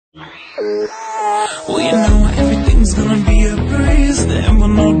Well, you know everything's gonna be a breeze. There will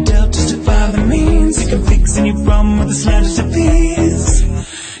no doubt justify the means. You can fix any problem with a slightest of peace.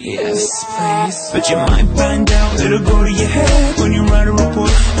 Yes, please. But you might find out it'll go to your head when you write a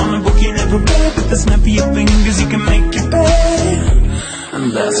report on a book you never read. With the snap of your fingers you can make your bed.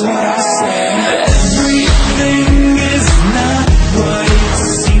 And that's what I say. Everything is not what it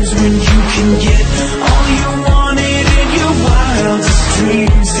seems when you can get all you wanted in your wildest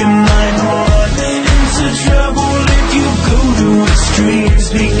dreams. You might run into trouble if you go to extremes,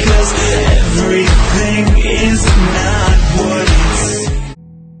 because everything is not what it seems.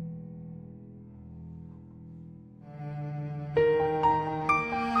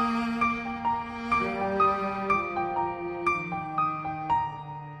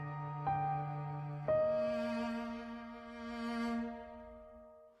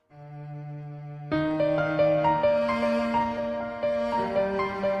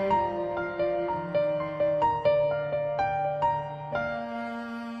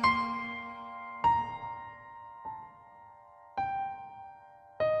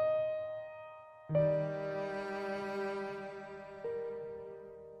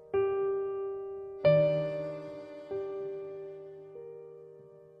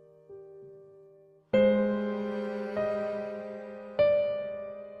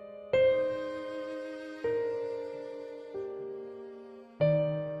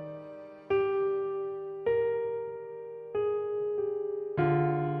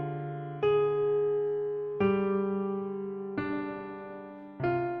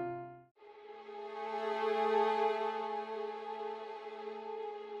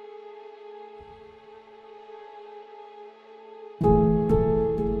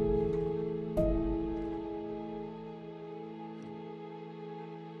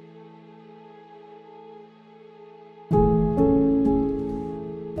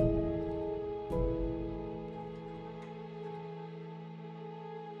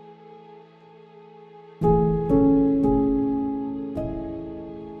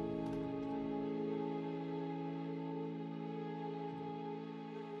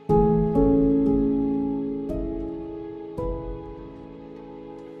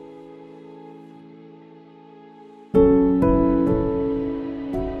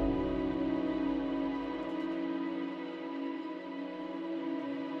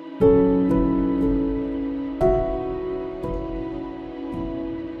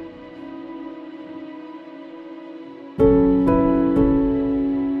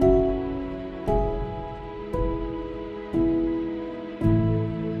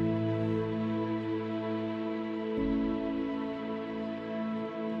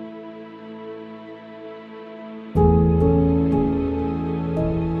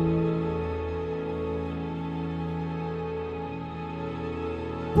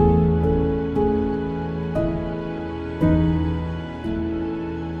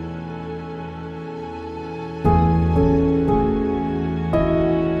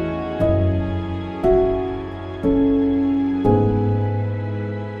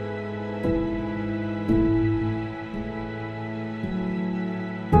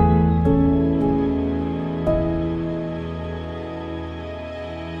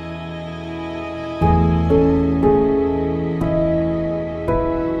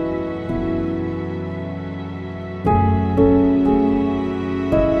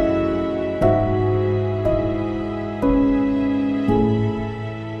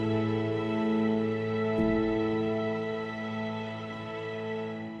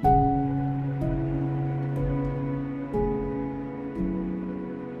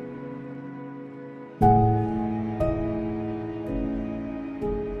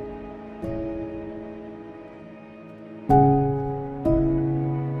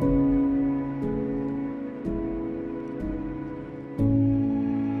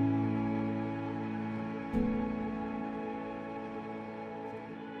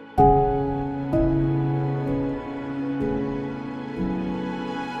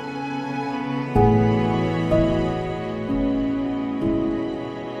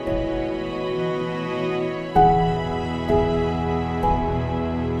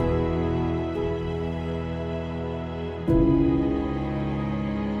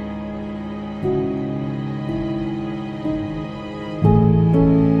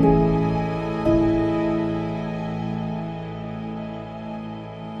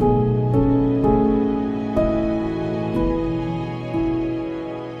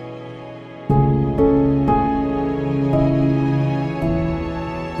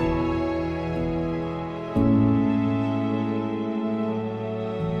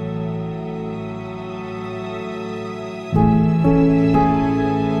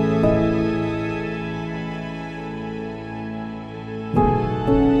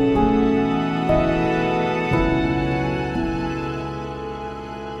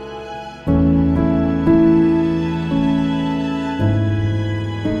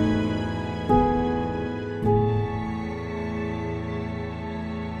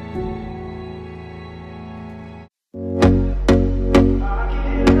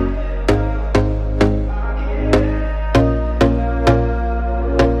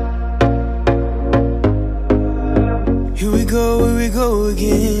 go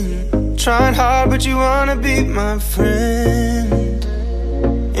again. Trying hard, but you wanna be my friend.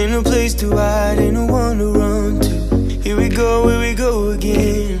 Ain't no place to hide, ain't no one to run to. Here we go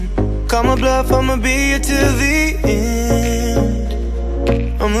again. Call my bluff, I'ma be here till the end.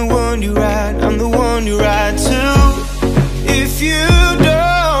 I'm the one you ride, I'm the one you ride to. If you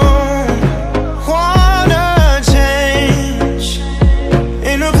don't wanna change,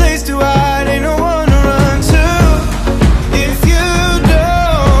 ain't no place to hide, ain't no one to run to. If you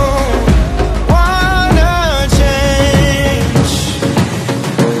don't wanna change,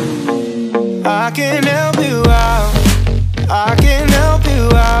 I can help you out, I can help you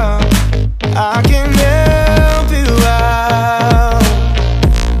out, I can help you out,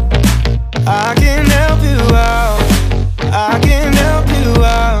 I can help you out, I can help you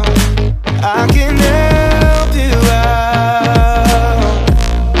out, I can help you out.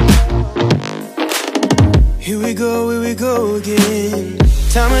 Here we go again.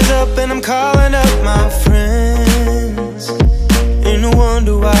 Time is up and I'm calling up my friends. Ain't no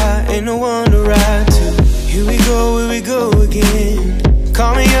wonder why, ain't no one to ride to. Here we go again.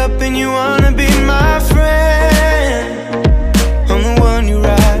 Call me up and you wanna be my friend. I'm the one you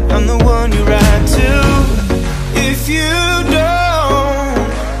ride, I'm the one you ride to. If you don't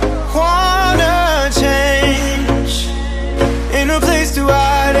wanna change, ain't no place to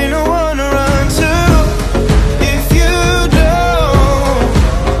hide, ain't no one to run to. If you don't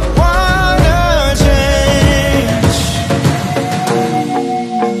wanna change,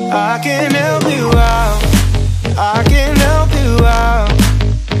 I can help you out, I can help you out,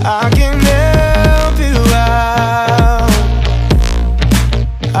 I can help you out,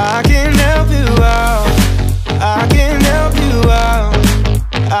 I can help you out, I can help you out,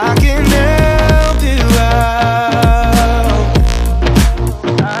 I can help you out, I can help you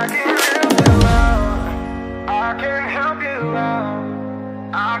out, I can help you out,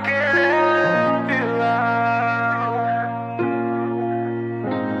 I can help you out.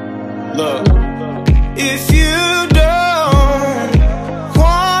 Look, if you don't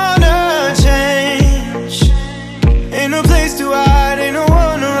wanna change, ain't no place to hide, ain't no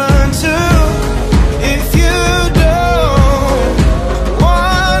one to run to. If you don't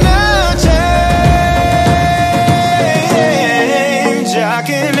wanna change, I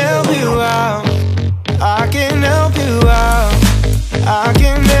can help you out, I can help you out, I